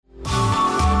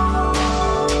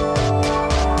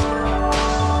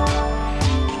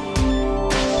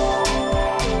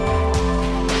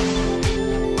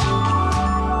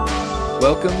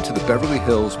Welcome to the Beverly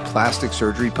Hills Plastic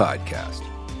Surgery Podcast.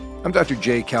 I'm Dr.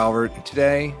 Jay Calvert, and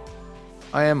today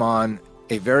I am on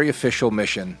a very official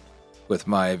mission with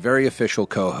my very official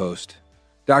co-host,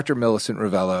 Dr. Millicent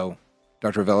Rovelo.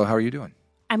 Dr. Rovelo, how are you doing?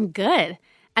 I'm good.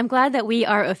 I'm glad that we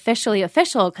are officially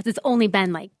official because it's only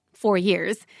been like 4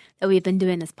 years that we've been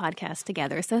doing this podcast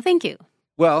together. So thank you.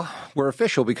 Well, we're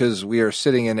official because we are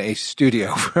sitting in a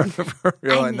studio for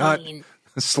real and not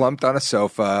slumped on a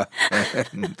sofa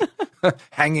and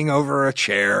hanging over a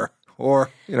chair or,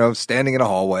 standing in a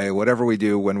hallway, whatever we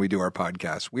do when we do our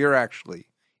podcast. We are actually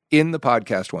in the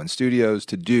Podcast One studios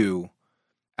to do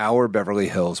our Beverly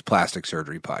Hills Plastic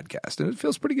Surgery Podcast, and it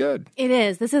feels pretty good. It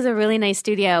is. This is a really nice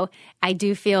studio. I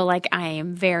do feel like I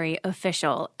am very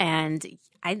official, and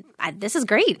this is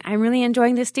great. I'm really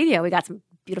enjoying this studio. We got some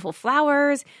beautiful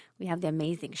flowers. We have the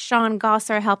amazing Sean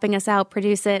Gosser helping us out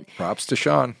produce it. Props to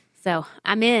Sean. So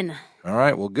I'm in. All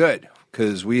right. Well, good,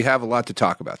 because we have a lot to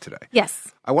talk about today.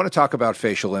 Yes. I want to talk about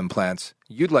facial implants.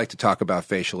 You'd like to talk about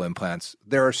facial implants.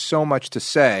 There is so much to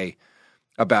say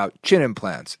about chin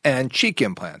implants and cheek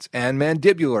implants and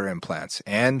mandibular implants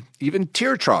and even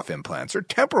tear trough implants or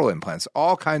temporal implants,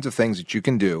 all kinds of things that you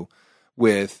can do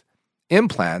with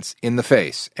implants in the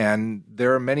face. And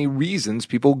there are many reasons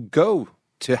people go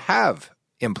to have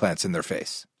implants in their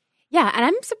face. Yeah, and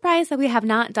I'm surprised that we have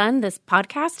not done this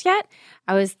podcast yet.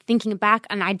 I was thinking back,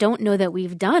 and I don't know that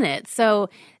we've done it. So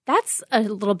that's a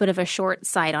little bit of a short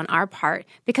sight on our part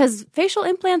because facial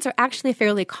implants are actually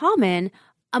fairly common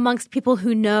amongst people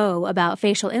who know about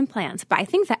facial implants. But I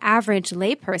think the average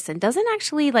layperson doesn't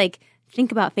actually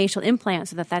think about facial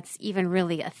implants or that that's even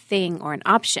really a thing or an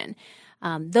option.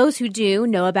 Those who do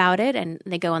know about it and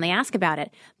they go and they ask about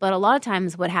it. But a lot of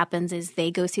times what happens is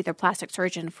they go see their plastic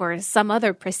surgeon for some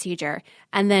other procedure.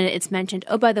 And then it's mentioned,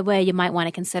 oh, by the way, you might want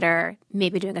to consider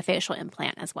maybe doing a facial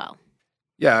implant as well.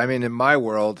 Yeah, I mean, in my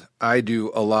world, I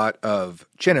do a lot of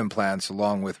chin implants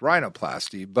along with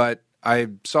rhinoplasty. But I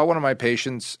saw one of my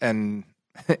patients and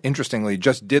interestingly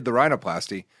just did the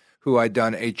rhinoplasty who I'd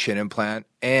done a chin implant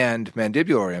and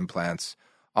mandibular implants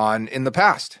on in the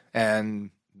past.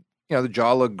 And the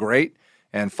jaw looked great.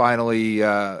 And finally,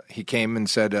 he came and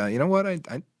said, you know what,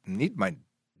 I need my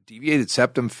deviated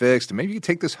septum fixed. And maybe you can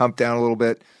take this hump down a little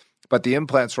bit. But the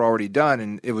implants were already done.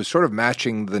 And it was sort of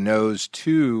matching the nose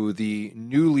to the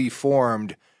newly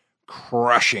formed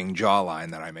crushing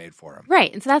jawline that I made for him.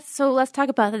 Right. And so let's talk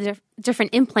about the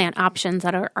different implant options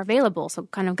that are available. So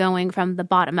kind of going from the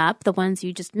bottom up, the ones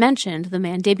you just mentioned, the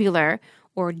mandibular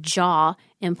or jaw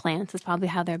implants is probably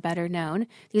how they're better known.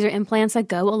 These are implants that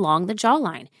go along the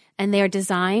jawline, and they are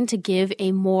designed to give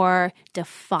a more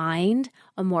defined,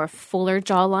 a more fuller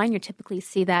jawline. You typically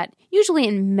see that usually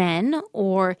in men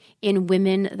or in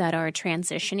women that are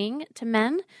transitioning to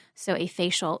men, so a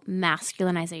facial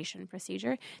masculinization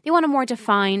procedure. They want a more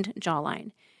defined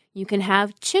jawline. You can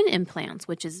have chin implants,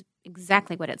 which is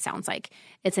exactly what it sounds like.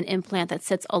 It's an implant that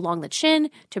sits along the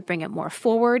chin to bring it more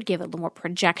forward, give it a little more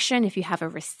projection. If you have a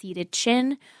receded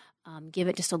chin, give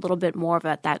it just a little bit more of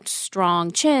that strong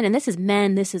chin. And this is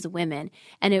men, this is women.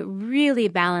 And it really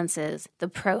balances the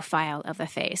profile of the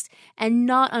face. And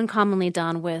not uncommonly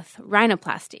done with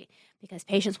rhinoplasty, because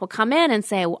patients will come in and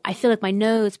say, well, I feel like my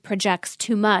nose projects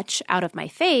too much out of my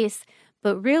face,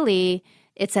 but really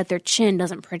it's that their chin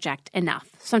doesn't project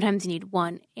enough. Sometimes you need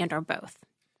one and or both.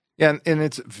 Yeah, and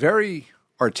it's very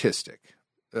artistic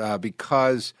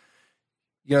because,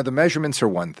 the measurements are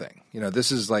one thing.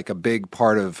 This is like a big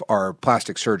part of our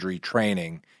plastic surgery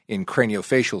training in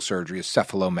craniofacial surgery is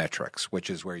cephalometrics, which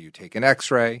is where you take an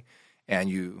x-ray and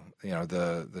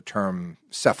the term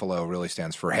cephalo really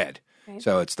stands for head. Right.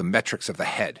 So it's the metrics of the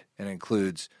head and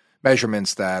includes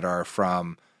measurements that are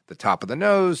from the top of the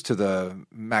nose to the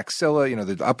maxilla,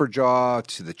 the upper jaw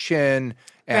to the chin.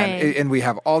 And, right. And we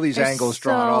have all these angles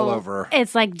drawn all over.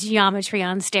 It's like geometry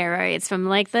on steroids from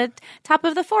the top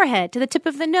of the forehead to the tip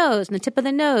of the nose and the tip of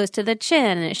the nose to the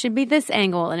chin. And it should be this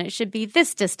angle and it should be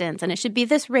this distance and it should be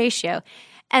this ratio.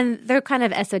 And they're kind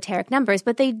of esoteric numbers,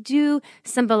 but they do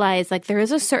symbolize there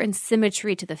is a certain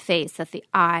symmetry to the face that the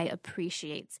eye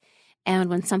appreciates. And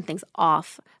when something's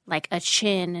off, like a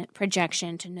chin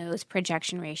projection to nose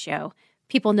projection ratio,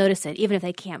 people notice it, even if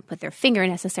they can't put their finger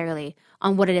necessarily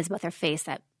on what it is about their face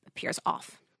that appears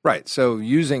off. Right. So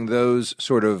using those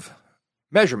sort of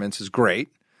measurements is great,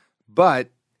 but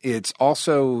it's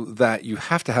also that you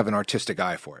have to have an artistic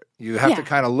eye for it. You have to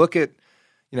kind of look at,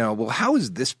 how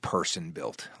is this person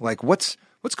built? What's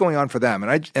going on for them?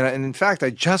 And in fact, I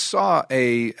just saw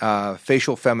a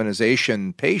facial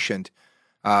feminization patient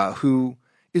who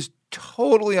is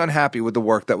totally unhappy with the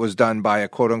work that was done by a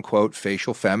quote-unquote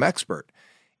facial femme expert.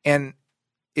 And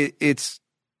it's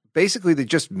basically they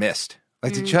just missed.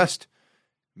 Like they just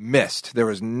missed. There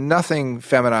was nothing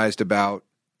feminized about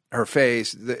her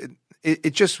face.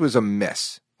 It just was a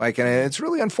miss. Like, and it's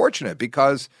really unfortunate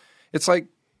because it's like,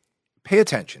 pay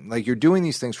attention. Like, you're doing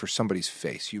these things for somebody's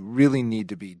face. You really need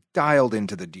to be dialed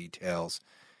into the details.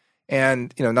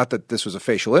 And, not that this was a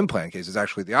facial implant case. It's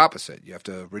actually the opposite. You have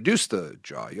to reduce the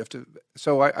jaw. You have to.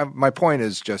 So my point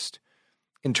is just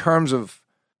in terms of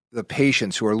the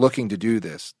patients who are looking to do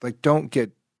this, like, don't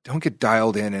get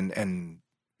dialed in and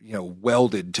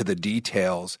welded to the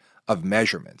details of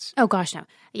measurements. Oh, gosh, no.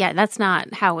 Yeah, that's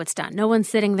not how it's done. No one's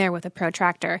sitting there with a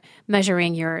protractor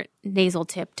measuring your nasal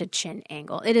tip to chin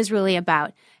angle. It is really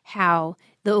about how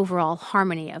the overall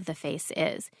harmony of the face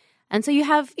is. And so you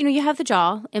have the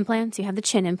jaw implants, you have the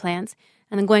chin implants,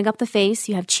 and then going up the face,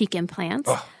 you have cheek implants.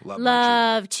 Oh,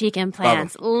 love cheek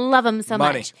implants. Love them so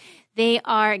Money. much. They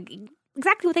are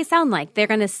exactly what they sound like. They're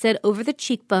going to sit over the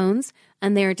cheekbones,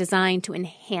 and they're designed to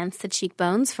enhance the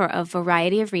cheekbones for a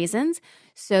variety of reasons.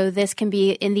 So this can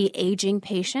be in the aging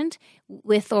patient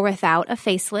with or without a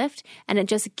facelift, and it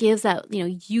just gives that,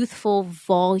 youthful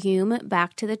volume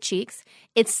back to the cheeks.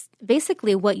 It's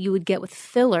basically what you would get with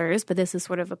fillers, but this is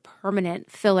sort of a permanent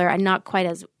filler and not quite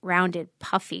as rounded,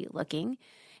 puffy looking.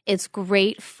 It's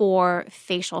great for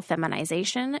facial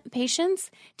feminization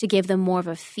patients to give them more of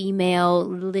a female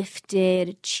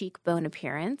lifted cheekbone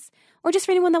appearance, or just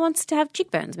for anyone that wants to have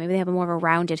cheekbones. Maybe they have a more of a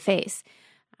rounded face.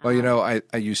 Well,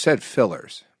 you said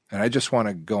fillers, and I just want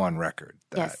to go on record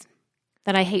that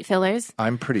I hate fillers.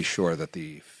 I'm pretty sure that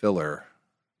the filler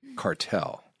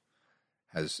cartel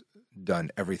has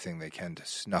done everything they can to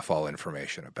snuff all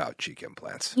information about cheek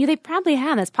implants. Yeah, they probably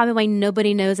have. That's probably why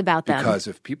nobody knows about them. Because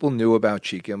if people knew about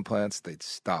cheek implants, they'd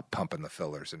stop pumping the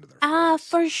fillers into their face.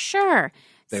 For sure.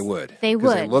 They would. They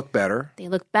would. They look better. They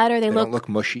look better. They don't look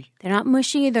mushy. They're not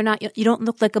mushy. They're not. You don't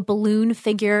look like a balloon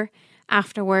figure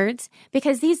afterwards. So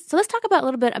let's talk a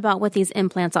little bit about what these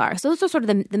implants are. So those are sort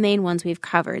of the main ones we've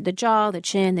covered: the jaw, the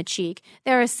chin, the cheek.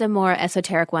 There are some more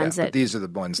esoteric ones but these are the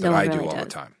ones that I do all the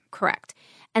time. Correct.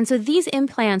 And so these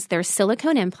implants, they're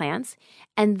silicone implants,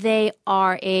 and they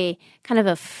are a kind of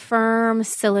a firm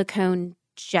silicone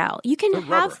gel. You can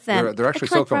have them. They're actually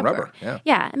silicone rubber.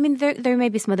 Yeah. I mean, there may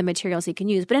be some other materials you can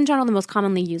use, but in general, the most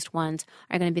commonly used ones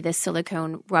are going to be this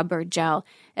silicone rubber gel.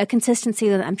 A consistency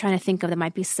that I'm trying to think of that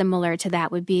might be similar to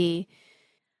that would be,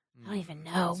 I don't even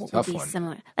know what would be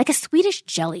similar. Like a Swedish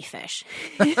jellyfish.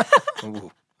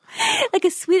 Like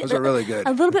those are really good.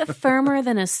 A little bit firmer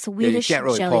than a Swedish jellyfish. You can't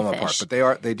really pull them apart,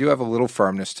 but they do have a little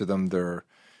firmness to them. They're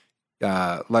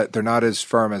not as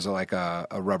firm as a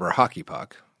rubber hockey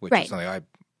puck, which is something I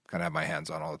kind of have my hands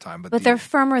on all the time. But they're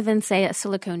firmer than, say, a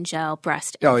silicone gel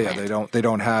breast implant. Yeah, they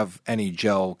don't have any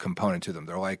gel component to them.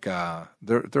 They're like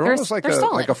they're almost like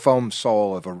a foam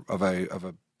sole of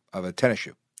a tennis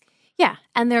shoe. Yeah,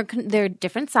 and they're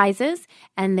different sizes,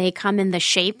 and they come in the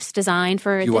shapes designed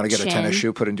for the chin. You want to get a tennis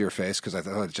shoe put into your face? Because I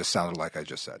thought it just sounded like I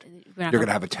just said. You're going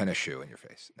to have a tennis shoe in your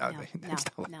face. No.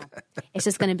 It's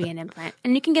just going to be an implant.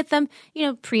 And you can get them,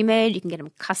 pre-made. You can get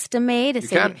them custom-made.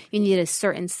 You need a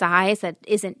certain size that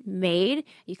isn't made.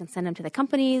 You can send them to the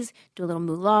companies, do a little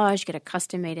moulage, get a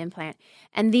custom-made implant.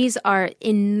 And these are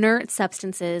inert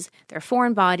substances. They're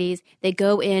foreign bodies. They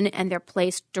go in, and they're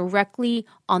placed directly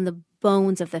on the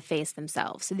bones of the face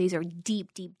themselves. So these are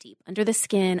deep, deep, deep under the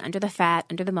skin, under the fat,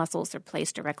 under the muscles. They're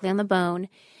placed directly on the bone,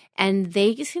 and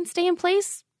they can stay in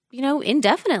place,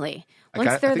 indefinitely.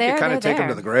 Once they're there, you kind of take them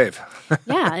to the grave.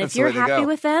 Yeah, if you're happy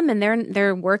with them and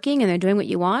they're working and they're doing what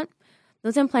you want,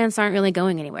 those implants aren't really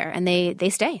going anywhere, and they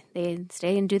stay. They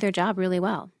stay and do their job really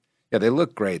well. Yeah, they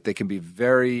look great. They can be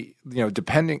very,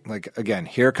 depending. Like again,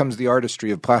 here comes the artistry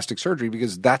of plastic surgery,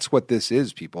 because that's what this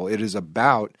is, people. It is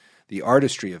about the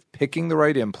artistry of picking the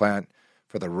right implant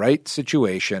for the right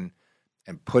situation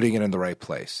and putting it in the right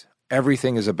place.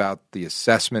 Everything is about the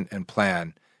assessment and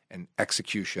plan and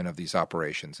execution of these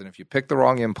operations. And if you pick the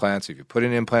wrong implants, if you put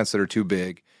in implants that are too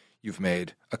big, you've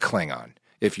made a Klingon.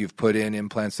 If you've put in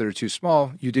implants that are too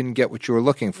small, you didn't get what you were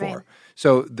looking for. Right.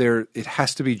 So it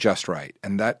has to be just right.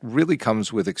 And that really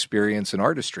comes with experience and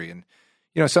artistry. And,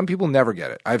 some people never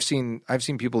get it. I've seen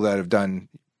people that have done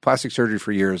plastic surgery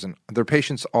for years, and their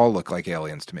patients all look like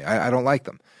aliens to me. I don't like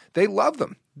them. They love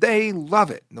them. They love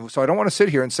it. So I don't want to sit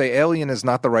here and say alien is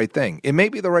not the right thing. It may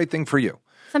be the right thing for you.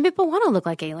 Some people want to look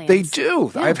like aliens. They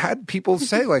do. Yeah. I've had people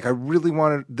say, I really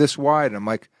want it this wide. And I'm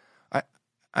like,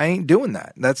 I ain't doing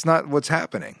that. That's not what's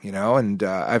happening, And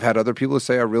I've had other people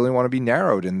say, I really want to be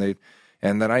narrowed. And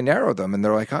then I narrow them, and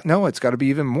they're like, oh, no, it's got to be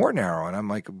even more narrow. And I'm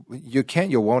like,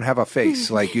 you won't have a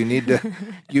face. You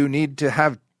need to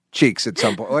have cheeks at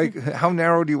some point. Like, how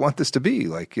narrow do you want this to be?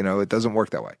 Like, it doesn't work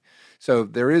that way. So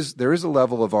there is a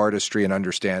level of artistry and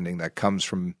understanding that comes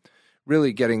from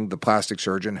really getting the plastic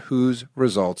surgeon whose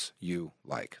results you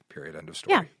like, period, end of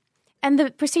story. Yeah. And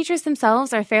the procedures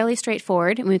themselves are fairly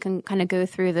straightforward, and we can kind of go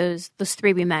through those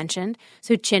three we mentioned.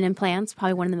 So chin implants,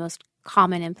 probably one of the most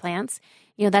common implants.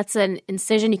 That's an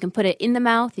incision. You can put it in the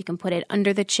mouth. You can put it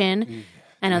under the chin.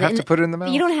 I know you have to put it in the mouth?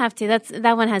 You don't have to.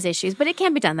 That one has issues, but it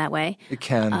can be done that way. It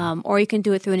can. Or you can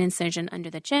do it through an incision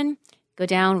under the chin. Go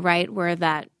down right where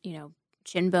that,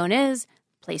 chin bone is.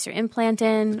 Place your implant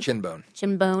in. The chin bone.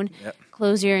 Chin bone. Yep.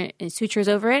 Close your sutures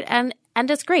over it. And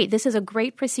it's great. This is a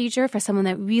great procedure for someone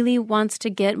that really wants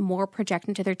to get more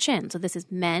projected to their chin. So this is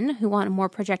men who want a more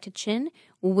projected chin,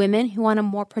 women who want a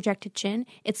more projected chin.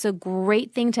 It's a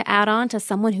great thing to add on to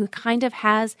someone who kind of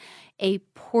has a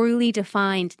poorly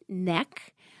defined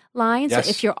neck line. Yes. So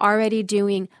if you're already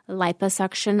doing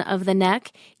liposuction of the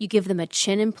neck, you give them a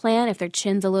chin implant if their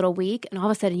chin's a little weak, and all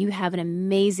of a sudden you have an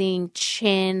amazing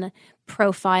chin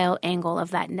profile angle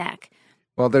of that neck.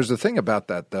 Well, there's a thing about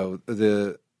that, though.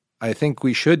 I think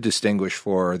we should distinguish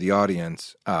for the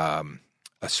audience a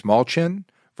small chin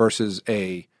versus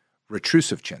a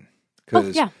retrusive chin.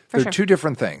 Because they're two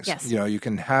different things. Yes. You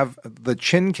can have the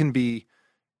chin can be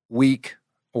weak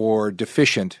or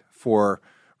deficient for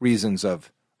reasons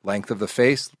of length of the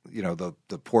face, the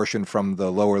portion from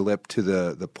the lower lip to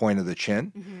the point of the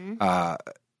chin. Mm-hmm.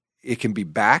 It can be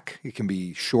back. It can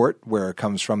be short, where it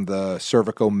comes from the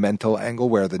cervico-mental angle,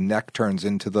 where the neck turns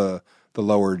into the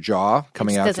lower jaw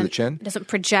coming out to the chin. It doesn't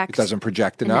project. It doesn't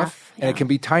project enough. Yeah. And it can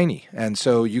be tiny. And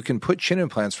so you can put chin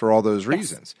implants for all those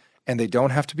reasons. Yes. And they don't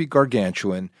have to be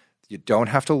gargantuan. You don't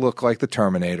have to look like the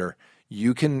Terminator.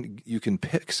 You can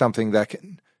pick something that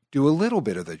can do a little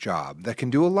bit of the job, that can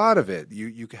do a lot of it.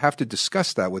 You have to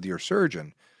discuss that with your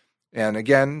surgeon. And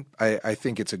again, I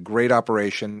think it's a great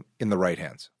operation in the right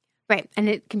hands. Right. And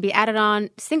it can be added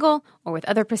on single or with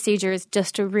other procedures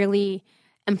just to really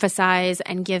emphasize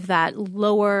and give that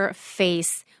lower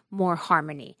face more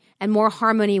harmony and more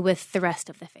harmony with the rest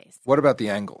of the face. What about the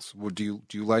angles? Do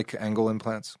you like angle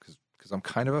implants? Because I'm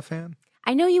kind of a fan.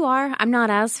 I know you are. I'm not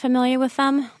as familiar with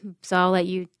them, so I'll let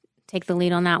you take the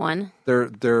lead on that one.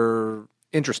 They're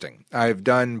interesting. I've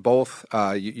done both.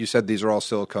 You said these are all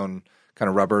silicone kind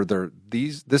of rubber.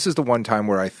 This is the one time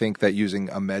where I think that using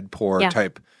a MedPore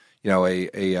type,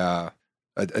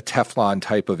 a Teflon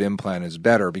type of implant is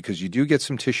better, because you do get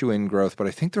some tissue ingrowth, but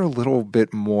I think they're a little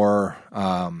bit more,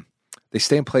 they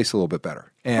stay in place a little bit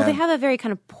better. And they have a very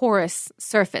kind of porous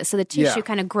surface, so the tissue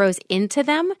kind of grows into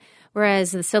them,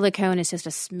 whereas the silicone is just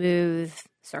a smooth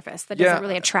surface that doesn't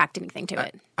really attract anything to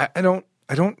it. I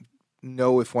don't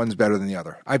know if one's better than the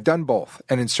other. I've done both,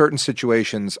 and in certain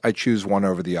situations, I choose one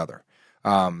over the other.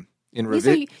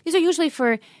 These are usually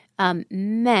for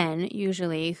men,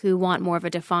 usually, who want more of a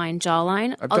defined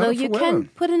jawline. Although you can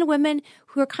put in women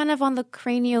who are kind of on the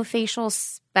craniofacial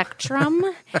spectrum.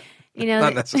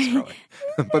 Not necessarily,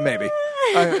 but maybe.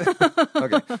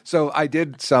 Okay, so I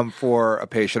did some for a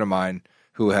patient of mine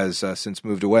who has since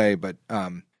moved away, but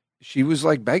she was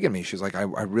like begging me. She was like, I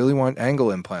really want angle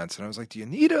implants. And I was like, do you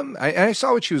need them? And I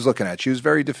saw what she was looking at. She was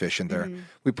very deficient there. Mm-hmm.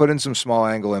 We put in some small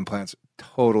angle implants,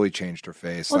 totally changed her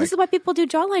face. Well, this is why people do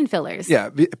jawline fillers. Yeah,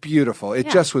 beautiful. It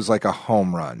just was like a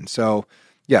home run. So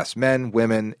yes, men,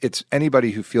 women, it's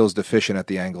anybody who feels deficient at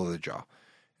the angle of the jaw.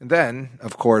 And then,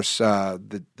 of course,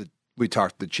 we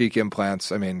talked the cheek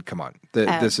implants. I mean, come on.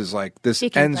 This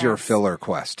ends your filler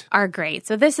quest. Are great.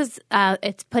 So this is,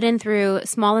 it's put in through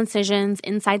small incisions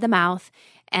inside the mouth.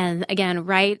 And again,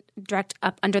 right direct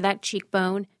up under that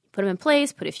cheekbone, put them in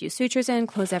place, put a few sutures in,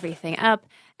 close everything up.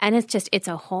 And it's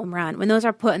a home run. When those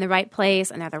are put in the right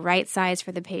place and they're the right size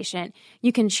for the patient,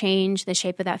 you can change the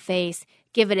shape of that face,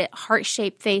 give it a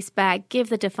heart-shaped face back, give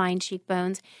the defined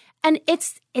cheekbones. And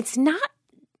it's not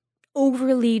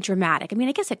overly dramatic. I mean,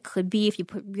 I guess it could be if you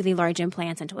put really large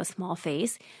implants into a small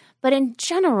face. But in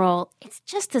general, it's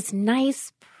just this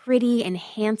nice, pretty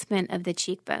enhancement of the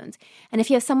cheekbones. And if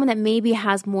you have someone that maybe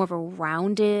has more of a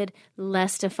rounded,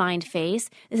 less defined face,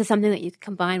 this is something that you can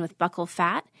combine with buccal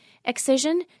fat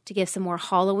excision to give some more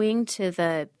hollowing to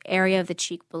the area of the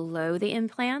cheek below the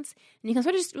implants. And you can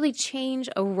sort of just really change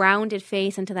a rounded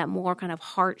face into that more kind of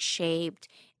heart-shaped,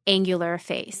 angular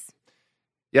face.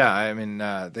 Yeah, I mean,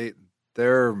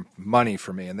 they're money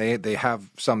for me, and they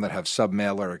have some that have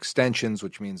submalar extensions,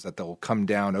 which means that they'll come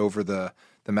down over the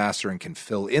masseter and can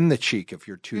fill in the cheek if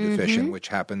you're too deficient, which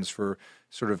happens for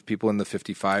sort of people in the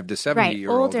 55 to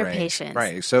 70-year-old older range. Patients.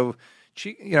 Right. So,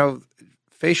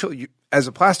 facial. As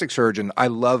a plastic surgeon, I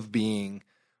love being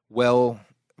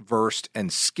versed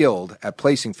and skilled at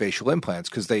placing facial implants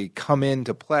because they come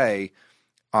into play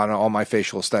on all my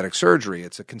facial aesthetic surgery.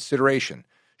 It's a consideration.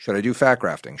 Should I do fat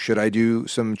grafting? Should I do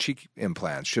some cheek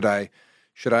implants? Should I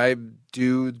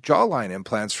do jawline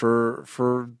implants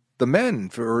for the men?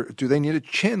 Do they need a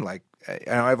chin? Like,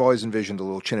 I've always envisioned a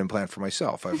little chin implant for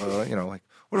myself. I've like,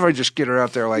 what if I just get her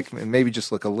out there, like, and maybe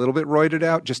just look a little bit roided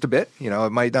out, just a bit?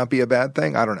 It might not be a bad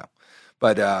thing. I don't know,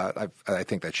 but I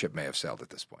think that ship may have sailed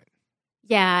at this point.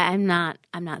 Yeah, I'm not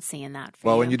seeing that.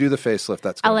 Well, when you do the facelift,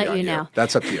 that's I'll gonna let be you on know.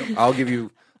 That's up to you. I'll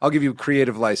give you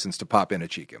creative license to pop in a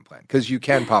cheek implant because you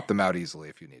can pop them out easily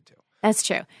if you need to. That's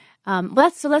true.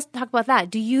 So let's talk about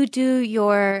that. Do you do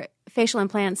your facial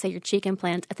implants, say your cheek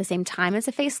implants, at the same time as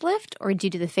a facelift, or do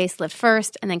you do the facelift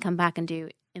first and then come back and do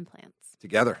implants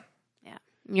together? Yeah,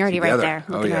 you're already Together. right there,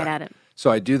 looking right at it. So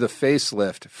I do the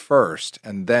facelift first,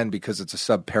 and then because it's a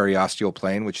subperiosteal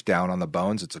plane, which down on the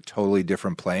bones, it's a totally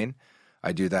different plane.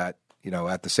 I do that,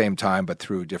 at the same time, but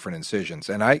through different incisions.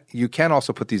 And you can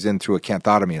also put these in through a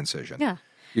canthotomy incision. Yeah.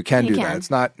 You can do that.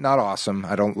 It's not awesome.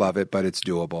 I don't love it, but it's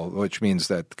doable, which means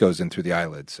that it goes in through the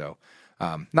eyelid. So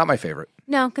not my favorite.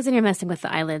 No, because then you're messing with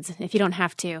the eyelids. If you don't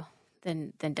have to,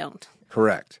 then don't.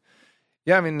 Correct.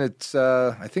 Yeah, I mean, it's.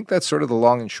 I think that's sort of the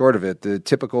long and short of it. The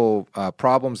typical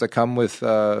problems that come with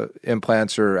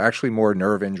implants are actually more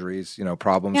nerve injuries,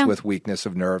 problems with weakness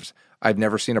of nerves. I've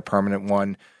never seen a permanent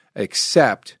one,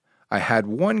 except I had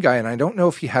one guy, and I don't know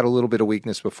if he had a little bit of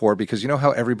weakness before, because you know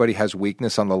how everybody has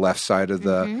weakness on the left side of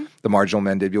the marginal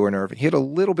mandibular nerve? He had a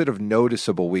little bit of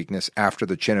noticeable weakness after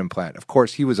the chin implant. Of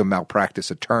course, he was a malpractice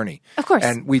attorney. Of course.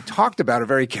 And we talked about it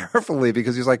very carefully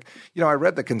because he's like, I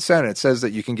read the consent. It says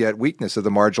that you can get weakness of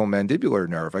the marginal mandibular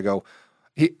nerve. I go,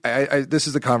 this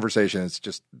is the conversation. It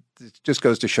just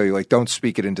goes to show you, like, don't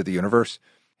speak it into the universe.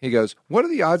 He goes, what are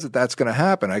the odds that that's going to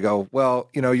happen? I go, well,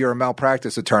 you're a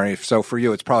malpractice attorney, so for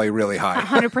you, it's probably really high.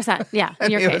 100%. Yeah,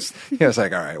 in your case. He was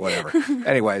like, all right, whatever.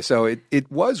 Anyway, so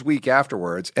it was weak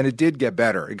afterwards, and it did get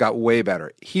better. It got way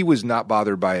better. He was not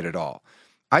bothered by it at all.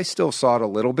 I still saw it a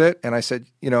little bit, and I said,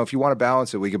 if you want to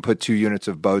balance it, we can put 2 units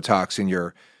of Botox in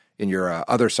your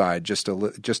other side just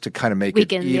to kind of make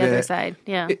weaken it even. The other side.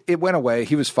 Yeah, it went away.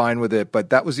 He was fine with it, but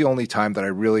that was the only time that I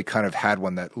really kind of had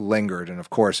one that lingered. And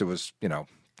of course, it was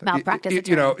malpractice.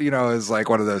 It's like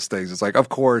one of those things. It's like, of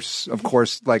course,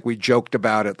 like we joked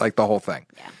about it, like the whole thing.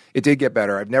 Yeah. It did get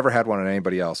better. I've never had one on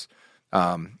anybody else.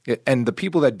 And the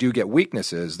people that do get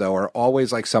weaknesses, though, are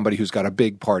always like somebody who's got a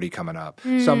big party coming up,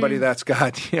 somebody that's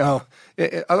got,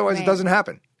 otherwise it doesn't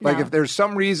happen. Like if there's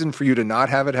some reason for you to not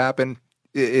have it happen,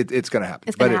 it's going to happen.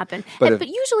 It's going to happen. But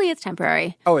usually it's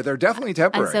temporary. Oh, they're definitely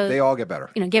temporary. So, they all get better.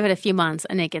 Give it a few months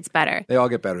and it gets better. They all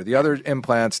get better. The other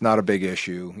implants, not a big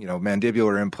issue.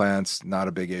 Mandibular implants, not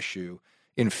a big issue.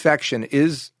 Infection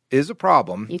is a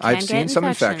problem. I've seen some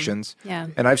infections. Yeah.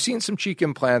 And I've seen some cheek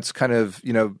implants kind of,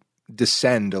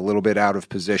 descend a little bit out of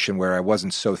position where I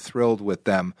wasn't so thrilled with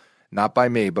them, not by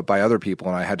me, but by other people.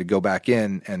 And I had to go back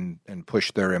in and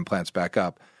push their implants back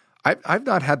up. I've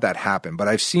not had that happen, but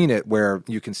I've seen it where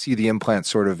you can see the implant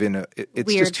sort of it's weird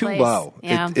just too place. low.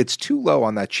 Yeah. It's too low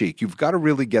on that cheek. You've got to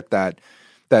really get that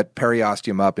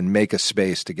periosteum up and make a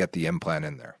space to get the implant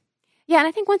in there. Yeah, and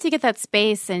I think once you get that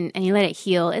space and you let it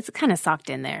heal, it's kind of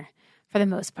socked in there for the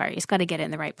most part. You just got to get it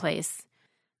in the right place.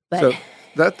 But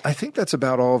so I think that's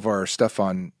about all of our stuff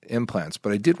on implants,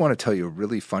 but I did want to tell you a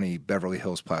really funny Beverly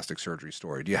Hills plastic surgery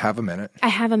story. Do you have a minute? I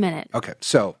have a minute. Okay.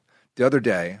 So the other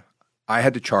day, I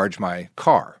had to charge my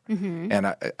car, and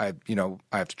I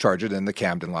have to charge it in the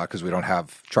Camden lot because we don't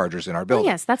have chargers in our building.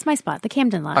 Oh, yes, that's my spot, the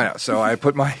Camden lot. I know. So I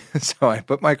put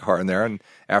my car in there, and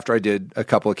after I did a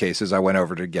couple of cases, I went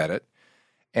over to get it.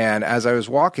 And as I was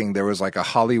walking, there was like a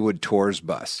Hollywood Tours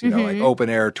bus, like open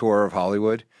air tour of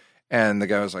Hollywood, and the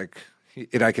guy was like,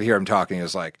 and I could hear him talking. He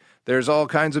was like, "There's all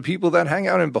kinds of people that hang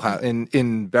out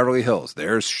in Beverly Hills.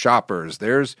 There's shoppers.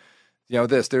 There's."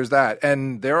 There's that.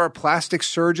 And there are plastic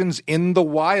surgeons in the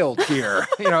wild here.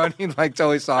 And he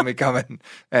totally saw me coming.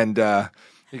 And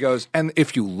he goes, and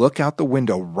if you look out the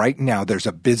window right now, there's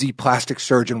a busy plastic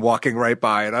surgeon walking right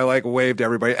by. And I waved to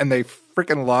everybody, and they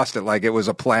freaking lost it like it was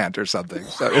a plant or something.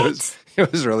 What? So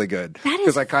it was really good.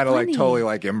 Because I kind of totally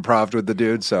improved with the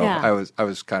dude. So yeah. I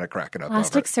was kind of cracking up.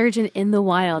 Plastic surgeon in the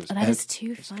wild. That is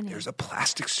too funny. There's a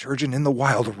plastic surgeon in the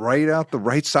wild right out the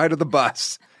right side of the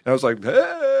bus. And I was like,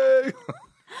 hey.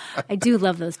 I do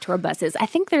love those tour buses. I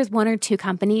think there's 1 or 2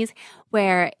 companies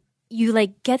where you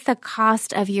get the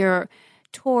cost of your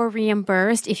tour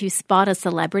reimbursed if you spot a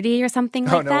celebrity or something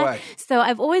like that. Way. So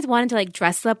I've always wanted to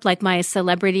dress up like my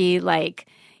celebrity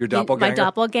Your doppelganger? My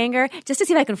doppelganger, just to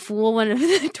see if I can fool one of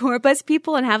the tour bus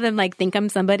people and have them like think I'm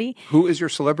somebody. Who is your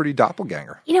celebrity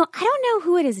doppelganger? I don't know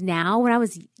who it is now. When I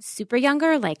was super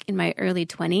younger, like in my early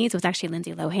 20s, it was actually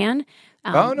Lindsay Lohan.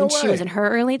 When she was in her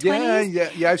early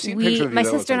 20s. Yeah. I've seen pictures of you. My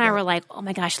sister and I were like, oh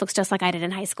my gosh, she looks just like I did in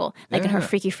high school, like in her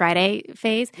Freaky Friday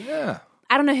phase. Yeah.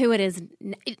 I don't know who it is.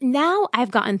 Now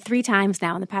I've gotten 3 times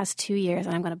now in the past 2 years,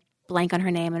 and I'm going to blank on her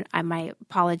name, and my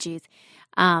apologies.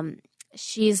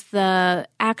 She's the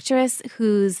actress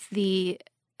who's the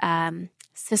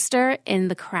sister in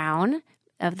The Crown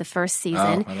of the first season.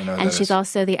 I don't know who and that she's is.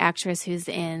 also the actress who's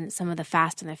in some of the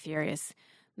Fast and the Furious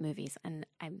movies. And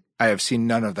I have seen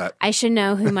none of that. I should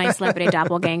know who my celebrity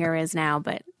doppelganger is now,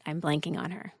 but I'm blanking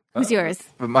on her. Who's yours?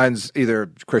 Mine's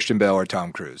either Christian Bale or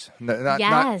Tom Cruise.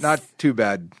 Not too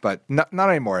bad, but not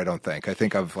anymore, I don't think. I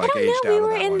think I've aged out of that We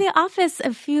were in the office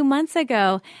a few months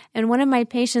ago, and one of my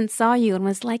patients saw you and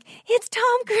was like, it's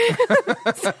Tom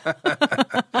Cruise.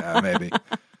 Yeah, maybe.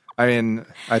 I mean,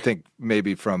 I think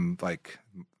maybe from like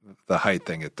the height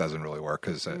thing, it doesn't really work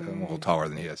because I'm a little taller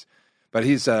than he is. But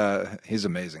he's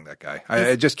amazing, that guy.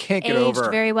 I just can't get aged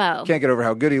over very well. Can't get over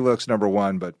how good he looks, number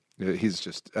one, but he's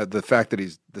just the fact that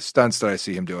he's the stunts that I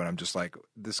see him doing. I'm just like,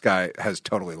 this guy has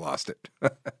totally lost it.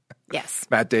 Yes.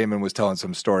 Matt Damon was telling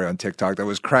some story on TikTok that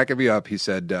was cracking me up. He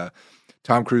said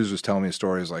Tom Cruise was telling me a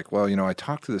story. He's like, well, I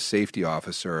talked to the safety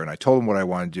officer and I told him what I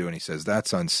want to do, and he says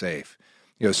that's unsafe.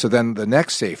 So then the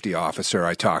next safety officer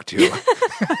I talked to,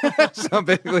 so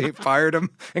basically he fired him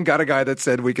and got a guy that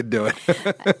said we could do it.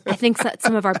 I think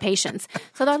some of our patients.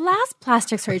 So our last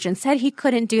plastic surgeon said he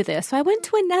couldn't do this. So I went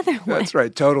to another one. That's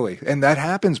right. Totally. And that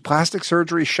happens. Plastic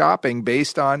surgery shopping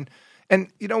based on, and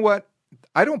you know what?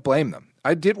 I don't blame them.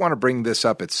 I did want to bring this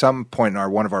up at some point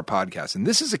in one of our podcasts. And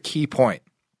this is a key point.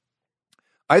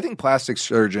 I think plastic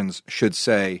surgeons should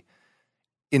say,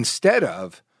 instead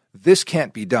of this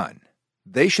can't be done,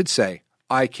 they should say,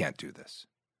 I can't do this.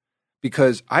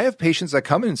 Because I have patients that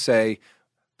come in and say,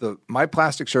 my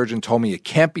plastic surgeon told me it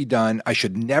can't be done. I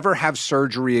should never have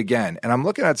surgery again. And I'm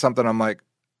looking at something, I'm like,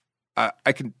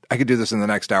 I can do this in the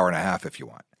next hour and a half if you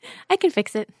want. I can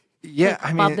fix it. Yeah,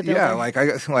 I mean, yeah, like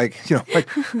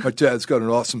my dad's got an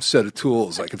awesome set of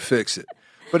tools. I can fix it.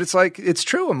 But it's like, it's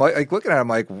true. I'm like looking at it, I'm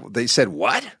like, they said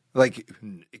what? Like,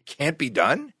 it can't be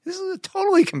done? It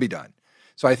totally can be done.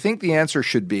 So I think the answer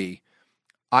should be,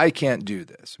 I can't do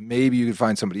this. Maybe you could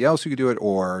find somebody else who could do it,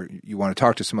 or you want to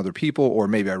talk to some other people, or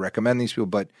maybe I recommend these people,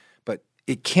 but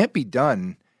it can't be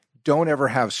done. Don't ever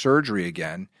have surgery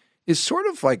again is sort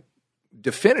of like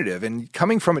definitive. And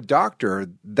coming from a doctor,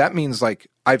 that means like,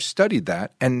 I've studied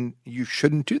that and you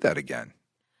shouldn't do that again.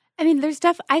 I mean,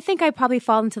 I think I probably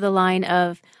fall into the line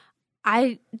of,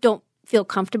 I don't feel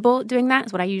comfortable doing that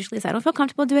is what I usually say. I don't feel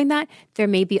comfortable doing that. There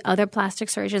may be other plastic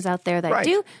surgeons out there that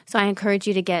do. So I encourage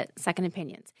you to get second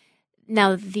opinions.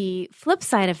 Now, the flip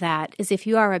side of that is if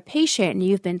you are a patient and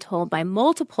you've been told by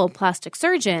multiple plastic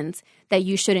surgeons that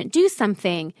you shouldn't do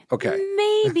something,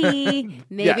 maybe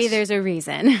Yes. There's a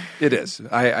reason. It is.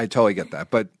 I totally get that.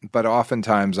 But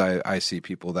oftentimes I see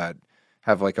people that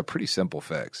have like a pretty simple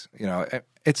fix.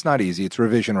 It's not easy. It's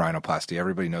revision rhinoplasty.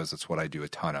 Everybody knows that's what I do a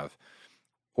ton of.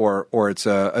 Or it's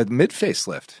a mid-face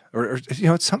lift, or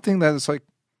it's something that is like,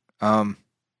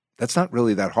 that's not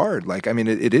really that hard. Like, I mean,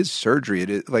 it is surgery. It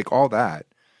is like all that,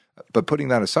 but putting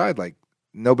that aside, like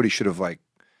nobody should have like,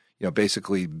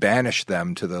 basically banished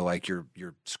them to the like you're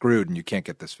screwed and you can't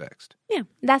get this fixed. Yeah,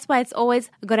 that's why it's always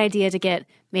a good idea to get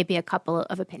maybe a couple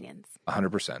of opinions.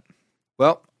 100%.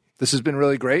 Well, this has been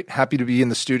really great. Happy to be in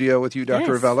the studio with you,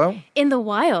 Dr. Ravello. In the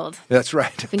wild. That's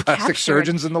right. Plastic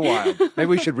surgeons in the wild. Maybe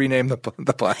we should rename the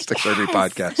plastic surgery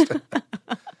podcast.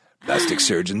 Plastic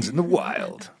surgeons in the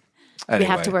wild. Anyway. We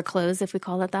have to wear clothes if we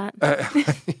call it that.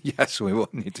 Yes, we will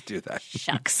need to do that.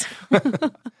 Shucks.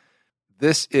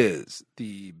 This is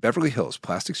the Beverly Hills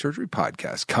Plastic Surgery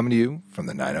Podcast coming to you from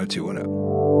the 90210.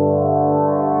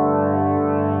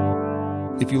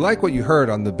 If you like what you heard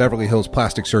on the Beverly Hills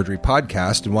Plastic Surgery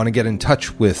Podcast and want to get in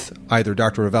touch with either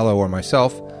Dr. Ravello or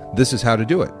myself, this is how to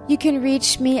do it. You can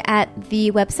reach me at the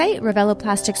website,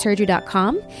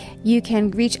 ravelloplasticsurgery.com. You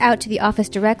can reach out to the office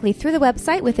directly through the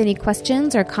website with any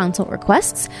questions or consult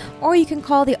requests, or you can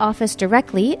call the office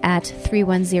directly at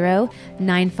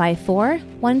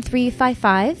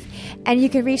 310-954-1355, and you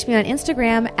can reach me on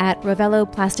Instagram at Ravello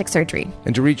Plastic Surgery.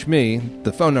 And to reach me,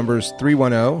 the phone number is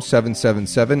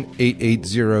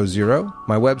 310-777-8800.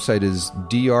 My website is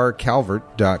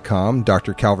drcalvert.com,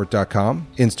 drcalvert.com,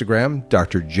 Instagram,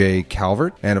 Dr. J.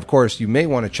 Calvert. And of course, you may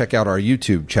want to check out our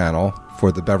YouTube channel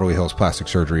for the Beverly Hills Plastic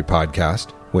Surgery Podcast,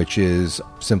 which is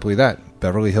simply that,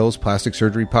 Beverly Hills Plastic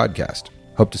Surgery Podcast.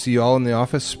 Hope to see you all in the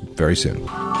office very soon.